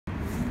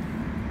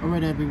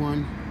Alright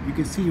everyone, you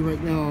can see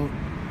right now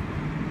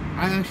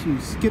I actually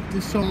skipped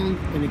this song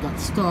and it got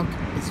stuck.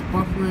 It's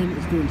buffering,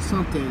 it's doing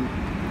something.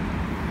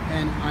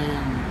 And I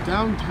am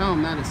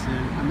downtown Madison.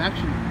 I'm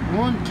actually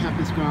on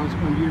campus grounds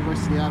on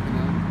University Avenue.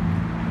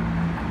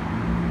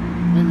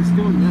 And it's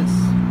doing this.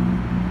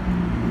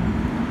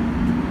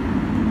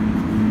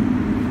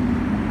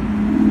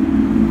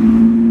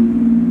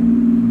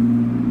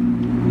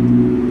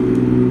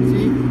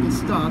 See, it gets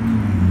stuck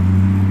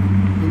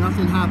and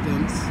nothing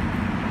happens.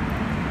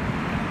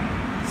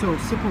 So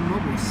Simple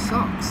Mobile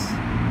sucks.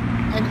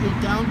 And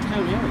in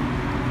downtown area,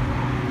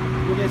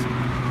 where there's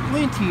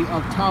plenty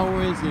of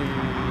towers and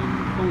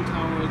phone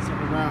towers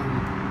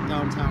around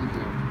downtown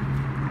here.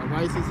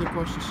 Arises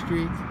across the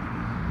street,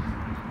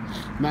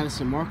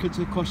 Madison Market's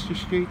across the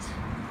street,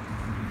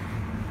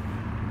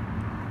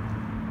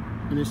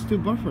 and it's still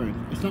buffering.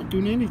 It's not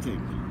doing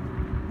anything.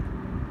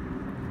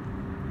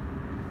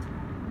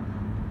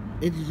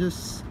 It's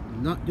just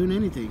not doing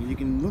anything. You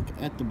can look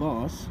at the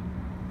bars.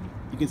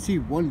 You can see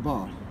one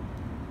bar.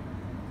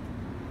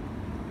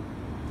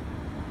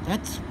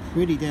 That's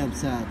pretty damn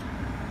sad.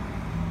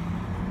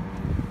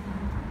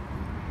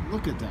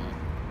 Look at that.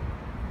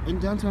 In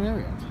downtown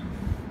area.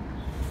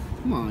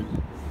 Come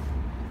on.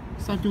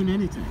 It's not doing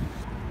anything.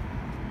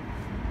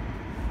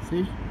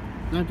 See?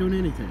 Not doing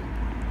anything.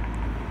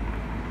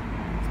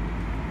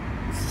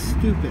 It's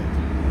stupid.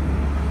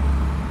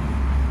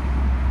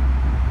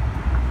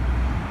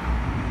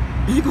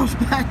 It goes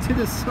back to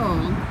the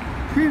song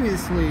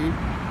previously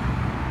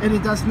and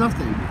it does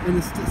nothing. And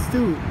it's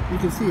still, you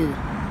can see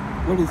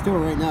what it's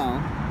doing right now.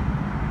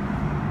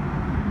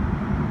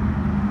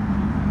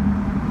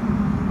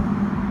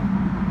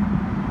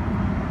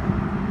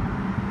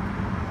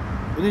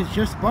 It is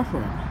just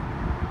buffering.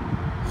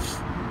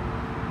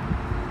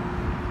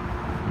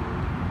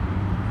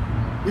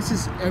 This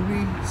is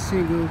every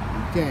single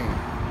day.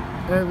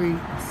 Every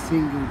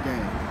single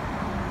day.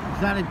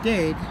 There's not a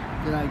day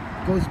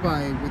that goes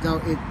by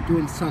without it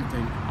doing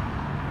something.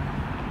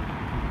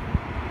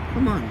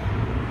 Come on.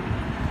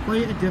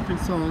 Play a different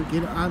song.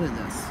 Get out of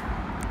this.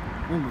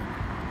 Oh my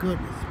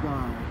goodness,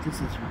 wow,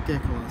 this is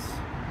ridiculous.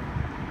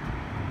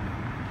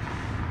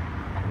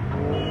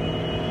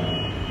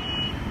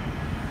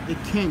 It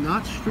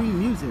cannot stream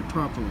music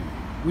properly,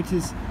 which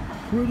is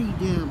pretty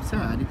damn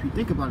sad. If you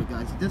think about it,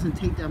 guys, it doesn't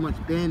take that much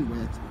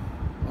bandwidth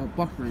or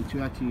buffering to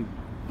actually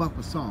buff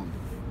a song.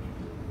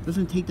 It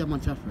doesn't take that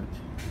much effort.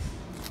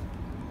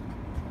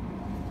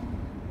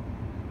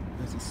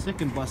 There's a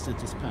second bus that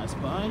just passed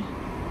by.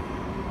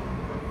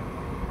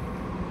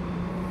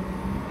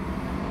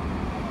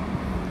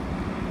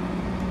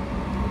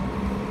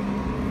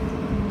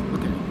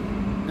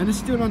 And it's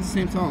still on the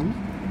same song.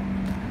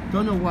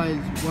 Don't know why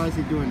is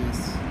it doing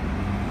this.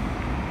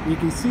 You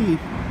can see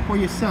for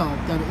yourself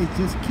that it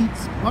just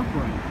keeps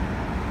buffering.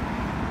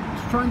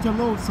 It's trying to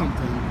load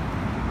something.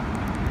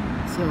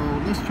 So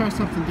let's try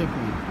something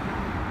different.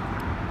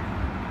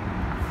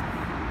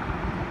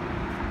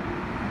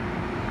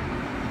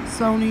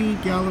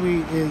 Sony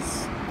Gallery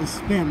is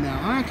spam now.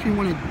 I actually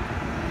want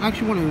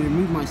to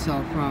remove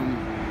myself from.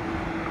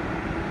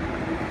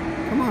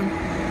 Come on.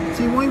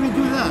 See, it won't even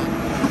do that.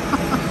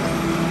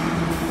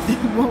 It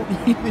won't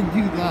even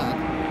do that.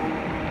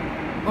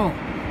 Oh,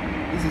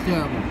 this is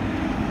terrible.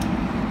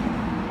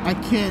 I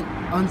can't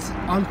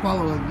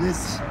unfollow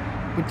this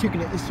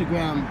particular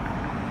Instagram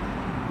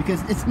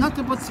because it's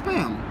nothing but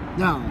spam.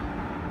 Now,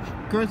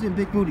 girls in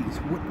big booties.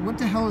 What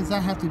the hell does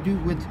that have to do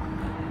with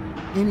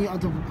any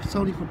of the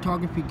Sony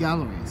photography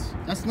galleries?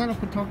 That's not a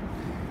photography.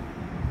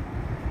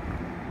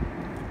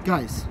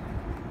 Guys,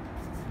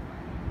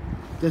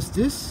 does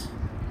this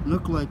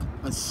look like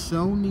a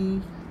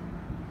Sony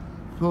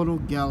photo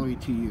gallery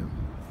to you?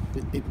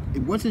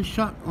 It wasn't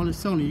shot on a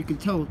Sony. You can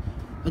tell.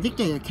 I think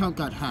their account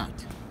got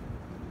hacked.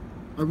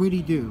 I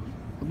really do.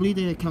 I believe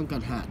their account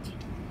got hacked.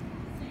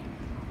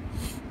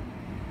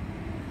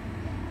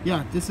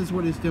 Yeah, this is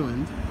what it's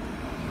doing.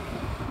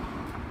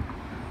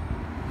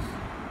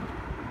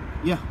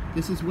 Yeah,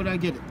 this is what I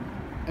get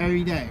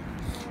every day.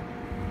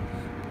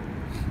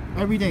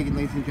 Every day,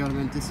 ladies and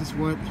gentlemen, this is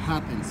what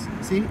happens.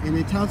 See? And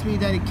it tells me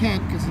that it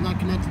can't because it's not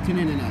connected to the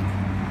internet.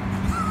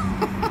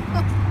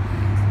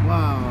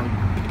 Wow.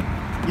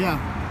 Yeah,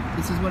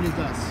 this is what it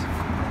does.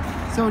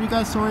 So you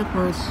guys saw it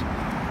first.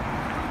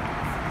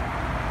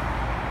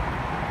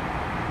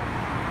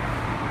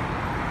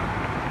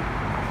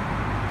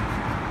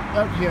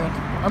 Out here,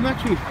 I'm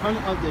actually in front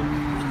of the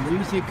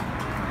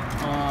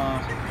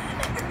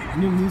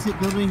new music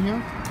building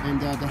here, and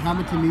the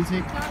Hamilton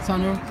Music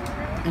Center,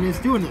 and it's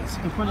doing this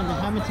in front of the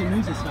Hamilton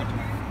Music Center.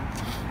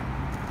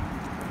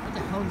 What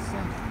the hell is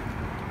that?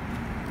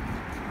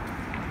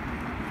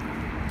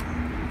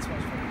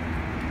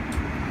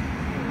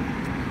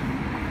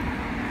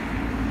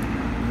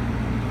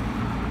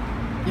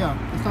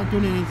 Yeah, it's not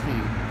doing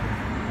anything.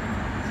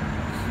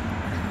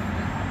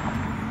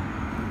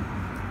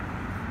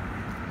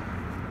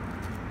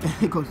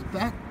 And it goes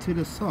back to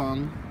the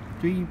song,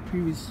 three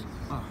previous.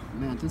 Oh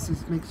man,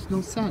 makes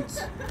no sense.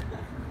 It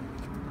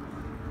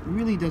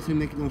really doesn't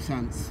make no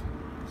sense.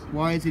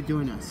 Why is it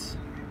doing this?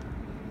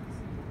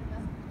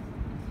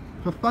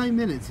 For 5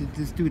 minutes it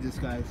just do this,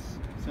 guys.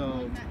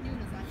 So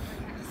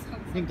I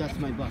think that's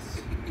my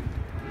bus.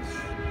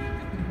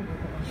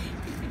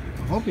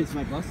 I hope it's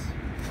my bus.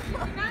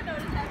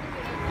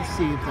 Let's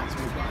see if that's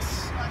my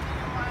bus.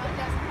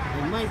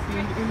 It might be,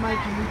 it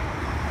might be.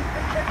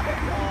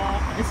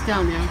 It's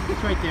down there,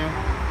 it's right there.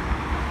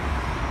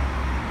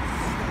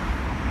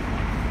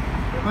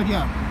 But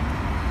yeah,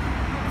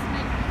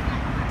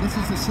 this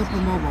is a Super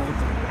Mobile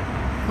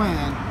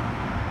plan,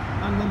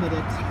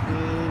 unlimited,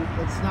 and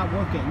it's not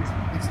working.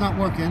 It's not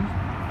working,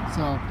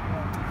 so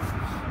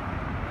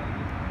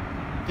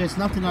there's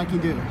nothing I can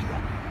do.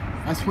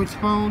 I switched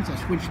phones, I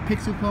switched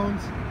Pixel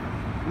phones,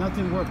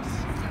 nothing works.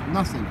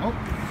 Nothing. Oh,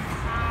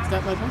 is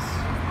that my bus?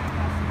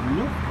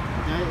 Nope,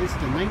 that is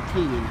the 19.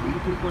 I'm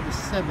looking for the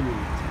 70.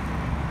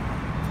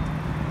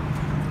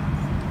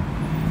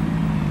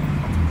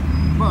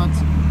 But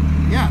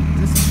yeah,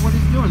 this is what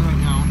it's doing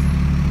right now.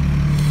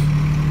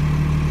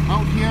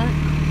 Out here,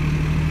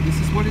 this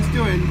is what it's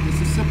doing. This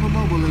is Super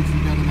Mobile, ladies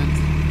and gentlemen.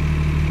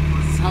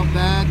 This is how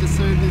bad the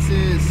service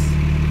is.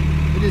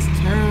 It is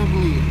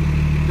terribly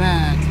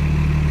bad.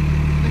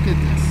 Look at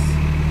this.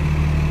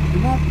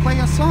 It won't play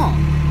a song.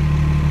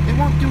 It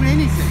won't do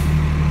anything.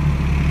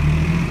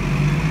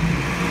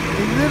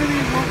 It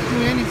literally won't do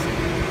anything.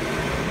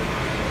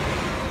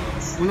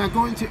 When I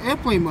go into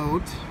airplane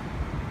mode,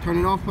 turn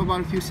it off for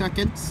about a few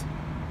seconds.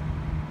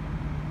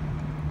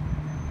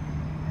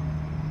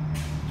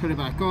 Turn it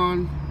back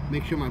on.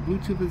 Make sure my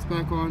Bluetooth is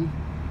back on.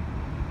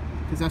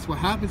 Because that's what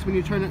happens when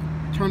you turn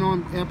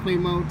on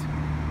airplane mode.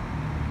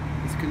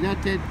 It's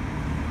connected.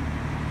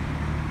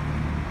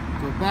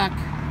 Go back.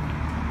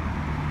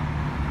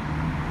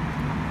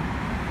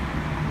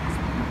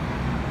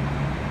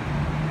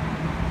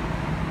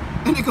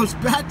 And it goes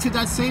back to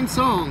that same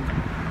song.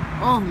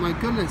 Oh my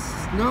goodness.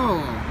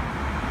 No.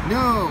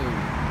 No.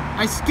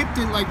 I skipped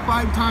it like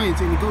 5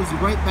 times and it goes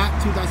right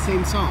back to that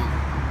same song.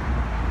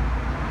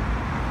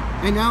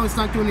 And now it's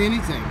not doing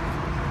anything.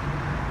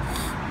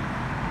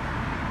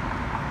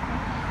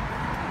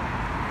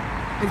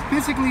 And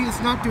physically it's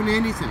not doing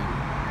anything.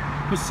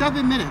 For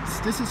 7 minutes,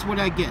 this is what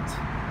I get.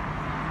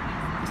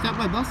 Is that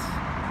my bus?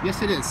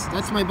 Yes, it is.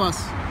 That's my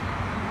bus.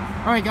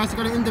 Alright guys, I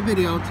gotta end the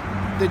video.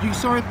 That you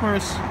saw it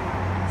first.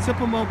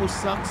 Super Mobile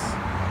sucks.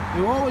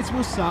 It always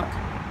will suck.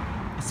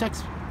 It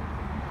sucks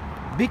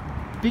big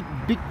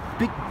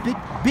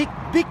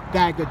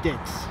bag of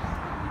dicks.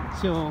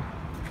 So,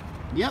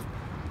 yep.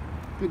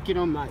 Get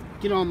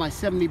on my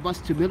 70 bus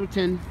to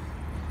Middleton.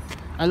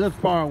 I live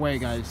far away,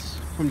 guys,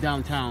 from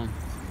downtown.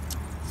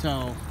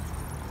 So,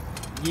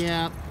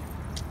 yeah,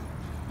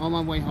 on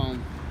my way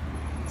home.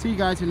 See you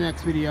guys in the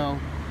next video.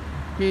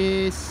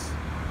 Peace.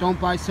 Don't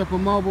buy Super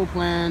Mobile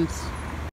plans.